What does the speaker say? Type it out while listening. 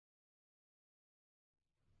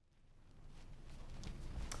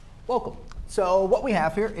Welcome. So what we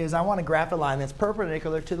have here is I want to graph a line that's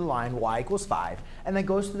perpendicular to the line y equals 5, and that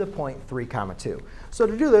goes to the point 3, 2. So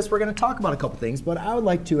to do this, we're going to talk about a couple things, but I would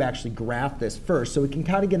like to actually graph this first so we can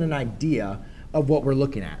kind of get an idea of what we're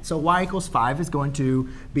looking at. So y equals 5 is going to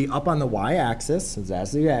be up on the y-axis,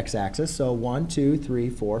 as the x-axis, so 1, 2, 3,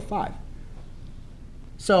 4, 5.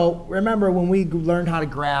 So remember when we learned how to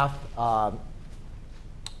graph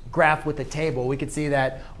with a table, we could see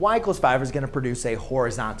that y equals 5 is going to produce a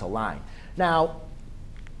horizontal line. Now,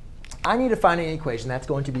 I need to find an equation that's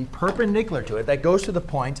going to be perpendicular to it that goes to the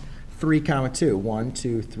point 3, 2. 1,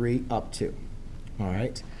 2, 3, up 2. All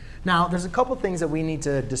right. Now, there's a couple things that we need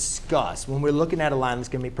to discuss when we're looking at a line that's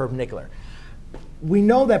going to be perpendicular. We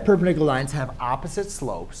know that perpendicular lines have opposite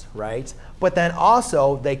slopes, right? But then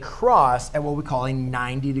also they cross at what we call a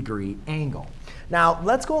 90-degree angle. Now,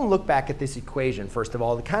 let's go and look back at this equation, first of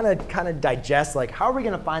all, to kind of digest, like, how are we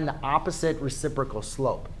going to find the opposite reciprocal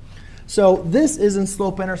slope? So this is in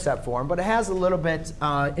slope-intercept form, but it has a little bit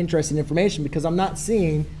interesting information because I'm not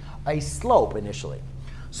seeing a slope initially.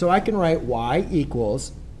 So I can write y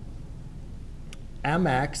equals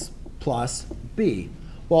mx plus b.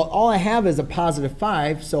 Well, all I have is a positive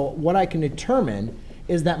 5, so what I can determine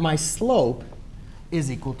is that my slope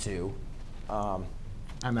is equal to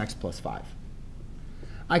mx plus 5.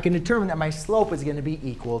 I can determine that my slope is going to be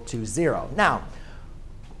equal to 0. Now,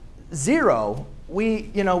 0, we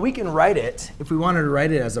can write it, if we wanted to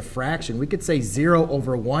write it as a fraction, we could say 0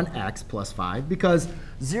 over 1x plus 5, because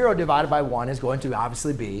 0 divided by 1 is going to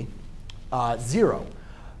obviously be 0.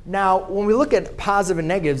 Now, when we look at positive and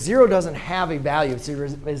negative, 0 doesn't have a value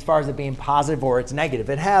as far as it being positive or it's negative.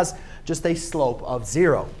 It has just a slope of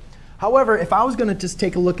 0. However, if I was going to just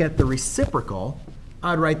take a look at the reciprocal,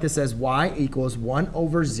 I'd write this as y equals 1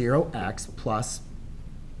 over 0x plus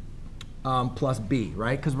b,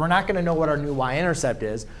 right? Because we're not going to know what our new y-intercept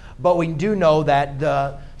is, but we do know that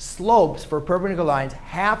the slopes for perpendicular lines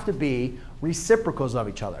have to be reciprocals of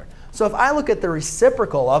each other. So if I look at the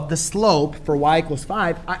reciprocal of the slope for y equals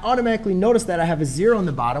 5, I automatically notice that I have a 0 in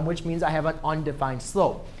the bottom, which means I have an undefined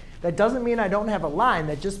slope. That doesn't mean I don't have a line.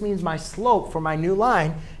 That just means my slope for my new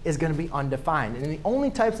line is going to be undefined. And the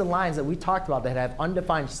only types of lines that we talked about that have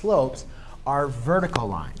undefined slopes are vertical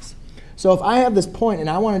lines. So if I have this point and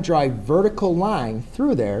I want to draw a vertical line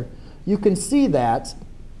through there, you can see that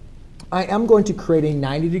I am going to create a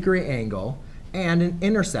 90-degree angle and an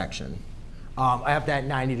intersection. I have that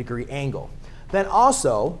 90-degree angle. Then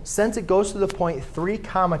also, since it goes to the point 3,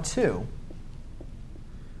 2,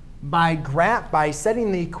 by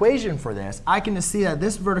setting the equation for this, I can see that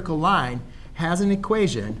this vertical line has an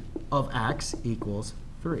equation of x equals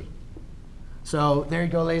 3. So there you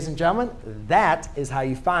go, ladies and gentlemen. That is how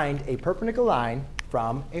you find a perpendicular line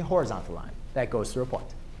from a horizontal line that goes through a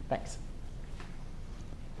point. Thanks.